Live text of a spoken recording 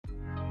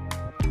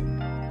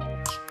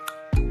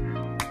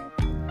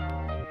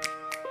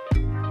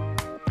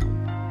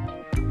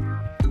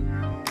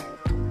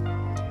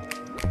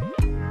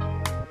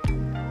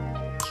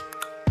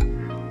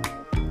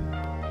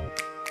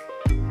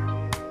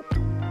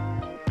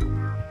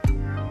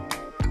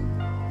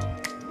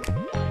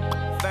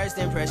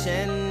First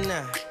impression,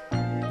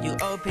 you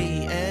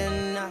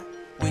OPN.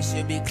 We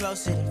should be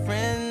closer than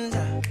friends.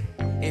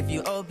 If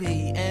you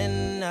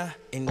OPN,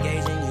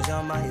 engaging you's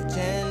on my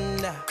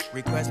agenda.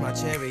 Request my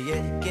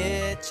chariot,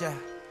 get ya.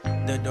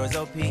 The door's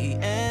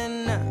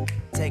OPN.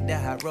 Take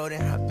that hot road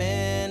and hop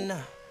in.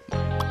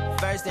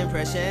 First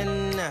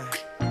impression,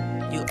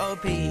 you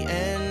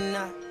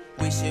OPN.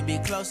 We should be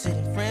closer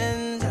than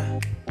friends.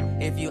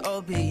 If you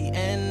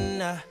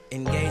OPN,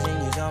 engaging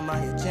you's on my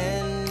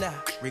agenda.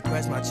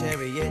 Request my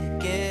chariot,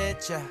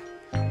 get ya.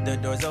 The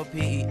door's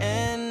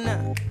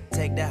OPN.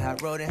 Take that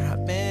hot road and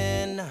hop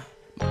in.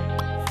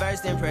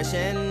 First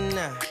impression,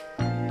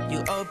 you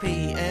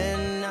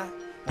OPN.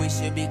 We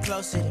should be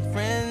closer than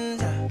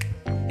friends.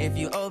 If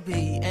you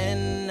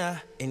OPN,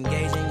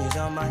 engaging you's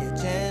on my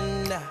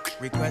agenda.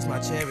 Request my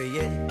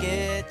chariot,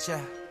 get ya.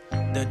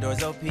 The door's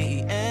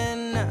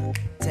OPN.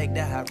 Take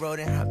that hot road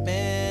and hop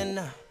in.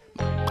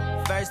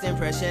 First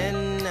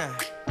impression,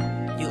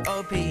 you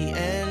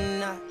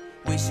OPN.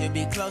 We should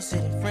be closer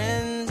than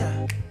friends.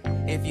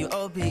 If you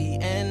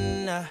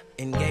OPN,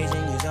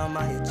 engaging you's on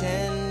my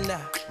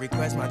agenda.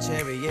 Request my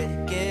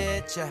chariot,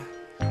 get ya.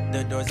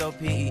 The door's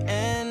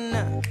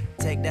OPN.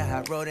 Take that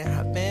hot road and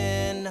hop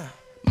in.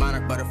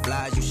 Monarch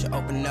butterflies, you should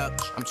open up.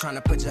 I'm trying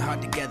to put your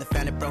heart together,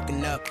 found it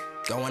broken up.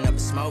 Going up in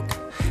smoke,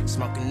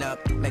 smoking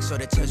up. Make sure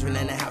the children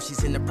in the house,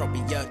 she's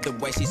inappropriate. The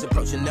way she's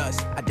approaching us,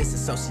 I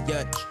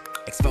disassociate.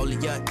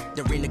 Exfoliate,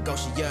 the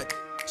renegotiate.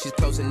 She's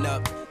closing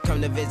up,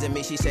 come to visit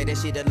me. She say that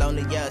she the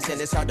loneliest,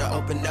 and it's hard to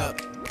open up.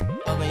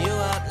 Open you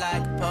up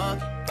like a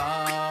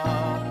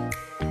Pokeball.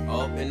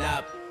 Open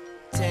up,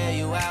 tear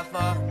you out for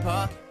a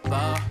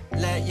Pokeball.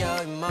 Let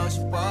your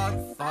emotions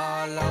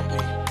waterfall on me.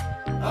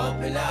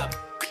 Open up.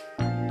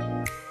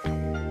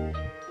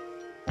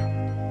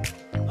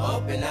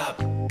 Open up.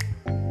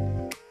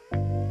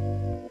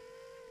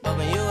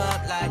 Open you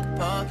up like a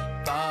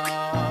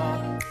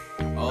Pokeball.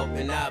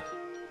 Open up.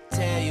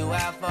 Tear you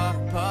out for a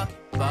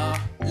Pokeball.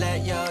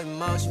 Let your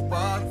emotions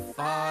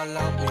waterfall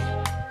on me.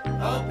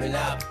 Open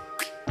up.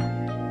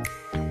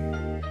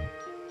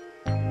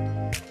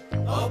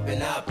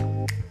 Open up.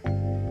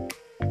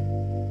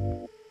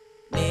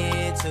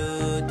 Need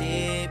to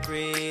deep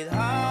breathe,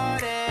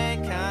 heart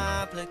and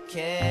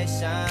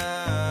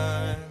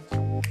complications.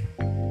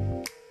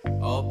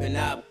 Open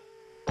up.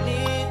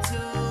 Need to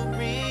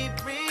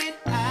reread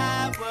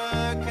our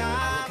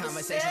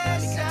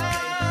conversation.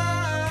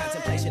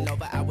 Contemplation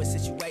over our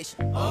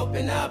situation.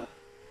 Open up.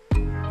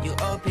 You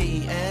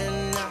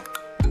OPN.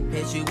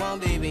 Bitch, you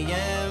won't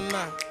BBM.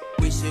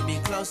 We should be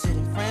closer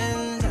than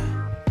friends.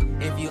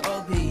 If you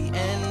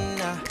OPN,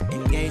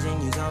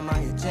 engaging you's on my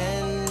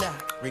agenda.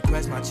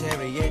 Request my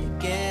chariot,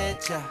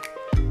 get ya.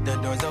 The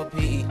door's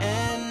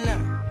OPN.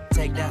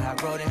 Take that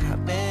hot road and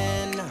hop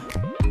in.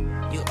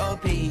 You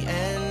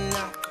OPN.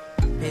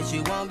 Bitch,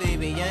 you won't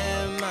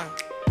BBM.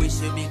 We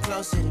should be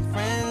closer than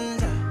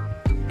friends.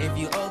 If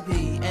you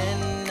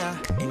OPN,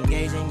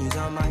 engaging you's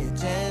on my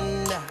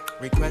agenda.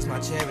 Request my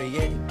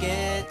chariot,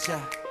 get ya.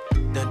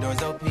 The door's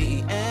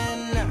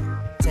OPN.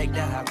 Take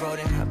that hot road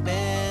and hop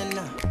in.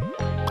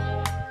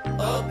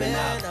 Open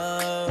up,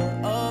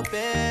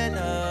 open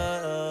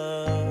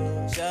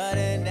up. Shut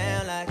it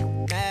down like a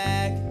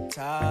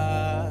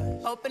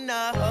Macintosh. Open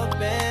up,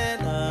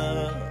 open,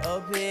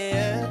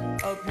 open.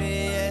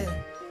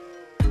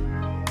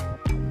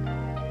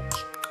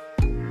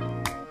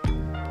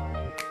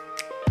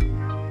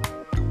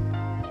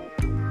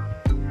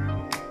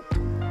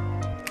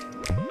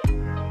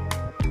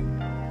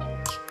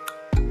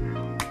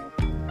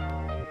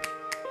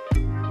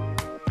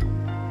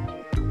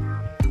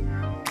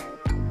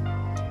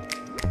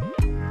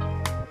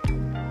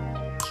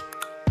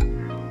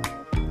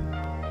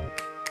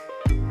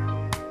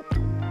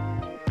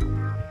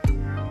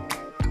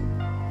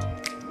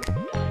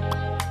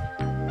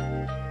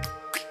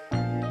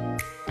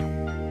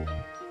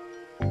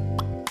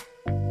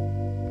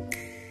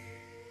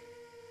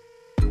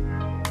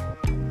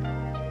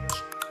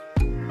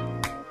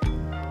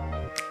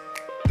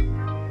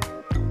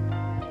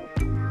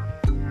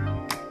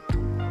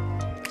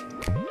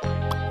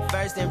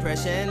 First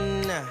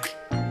impression,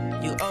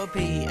 you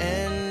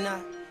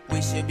OPN.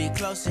 We should be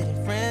closer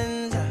than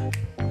friends.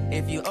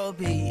 If you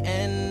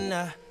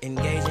OPN,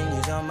 engaging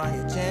you's on my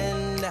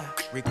agenda.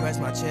 Request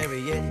my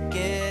chariot,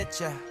 get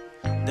ya.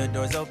 The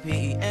door's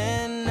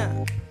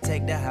OPN.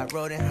 Take that hot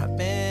road and hop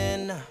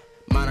in.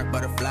 Monarch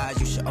butterflies,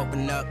 you should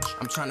open up.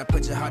 I'm trying to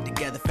put your heart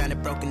together, found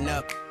it broken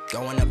up.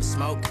 Going up in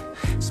smoke,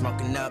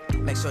 smoking up.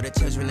 Make sure the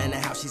children in the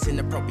house, she's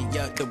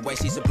inappropriate. The way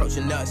she's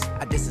approaching us,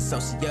 I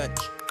disassociate.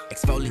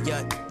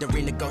 Exfoliate, the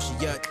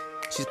renegotiate.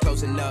 She's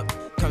closing up,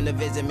 come to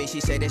visit me. She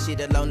say that she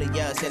the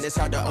loneliest, and it's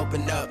hard to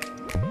open up.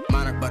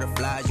 Monarch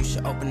butterflies, you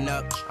should open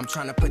up. I'm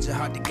trying to put your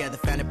heart together,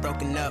 found it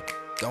broken up.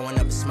 Going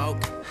up in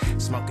smoke,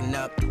 smoking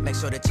up. Make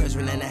sure the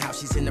children in the house,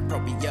 she's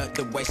inappropriate.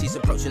 The way she's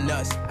approaching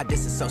us, I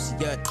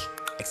disassociate.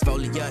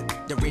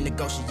 Exfoliate, the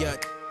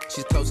renegotiate.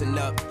 She's closing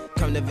up,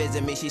 come to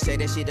visit me. She say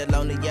that she the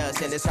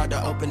loneliest, and it's hard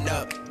to open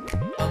up.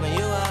 Open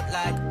you up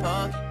like a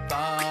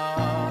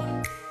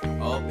Pokeball.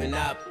 Open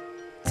up.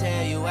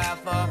 you out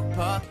for a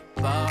pocket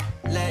ball.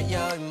 Let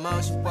your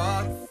emotion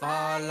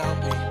waterfall on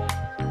me.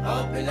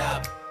 Open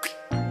up.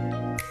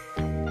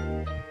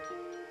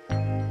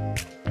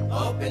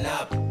 Open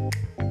up.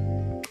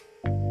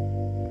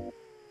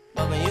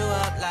 Open you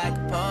up like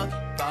a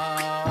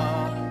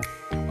Pokeball.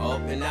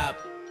 Open up.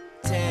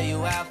 Tear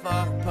you out for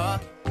a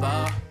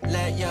Pokeball.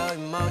 Let your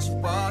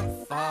emotion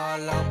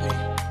waterfall on me.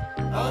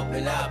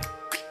 Open up.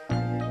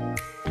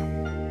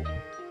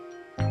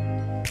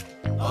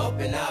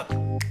 Open up.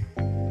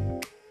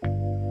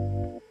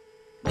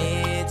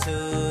 Need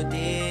to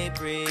deep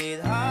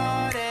breathe,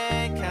 heart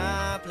and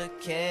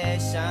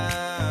complications.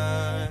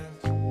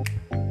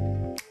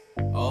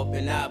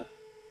 Open up.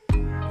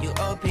 You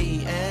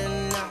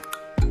OPN,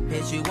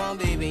 bitch, you won't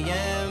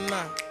BBM.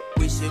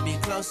 We should be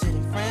closer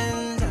than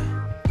friends.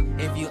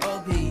 If you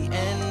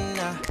OPN,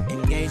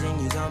 engaging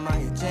you's on my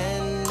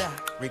agenda.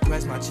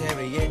 Request my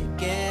chariot to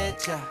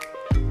get ya.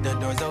 The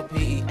door's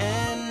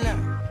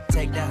OPN.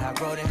 Take that high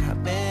road and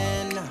hop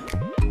in.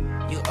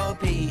 You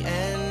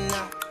OPN,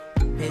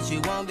 bitch,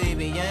 you won't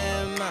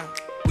BBM.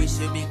 We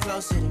should be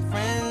closer than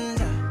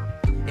friends.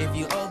 If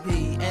you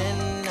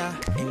OPN,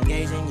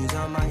 engaging you's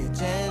on my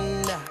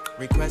agenda.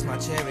 Request my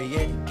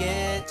chariot to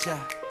get ya.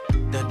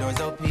 The door's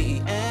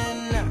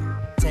OPN.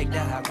 Take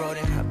that high road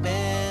and hop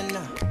in.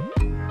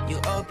 You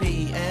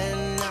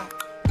OPN,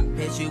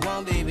 bitch, you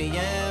won't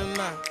BBM.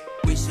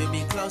 We should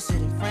be closer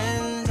than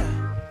friends.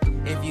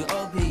 If you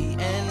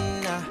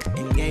OPN,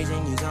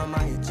 engaging you's on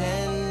my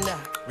agenda.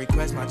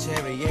 Request my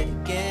chariot to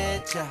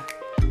get ya.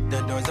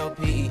 The door's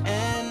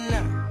OPN.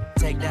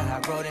 Take that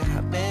high road and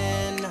hop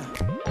in.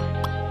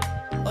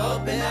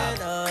 Open up,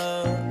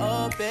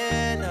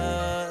 open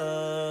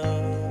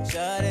up.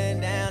 Shut it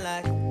down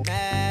like a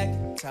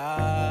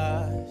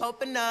Macintosh.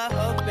 Open up,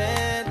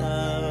 open,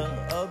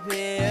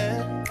 open.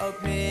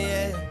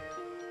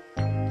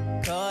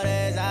 Cold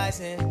as ice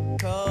and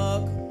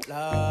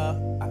Coca-Cola.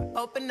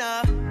 Open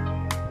up.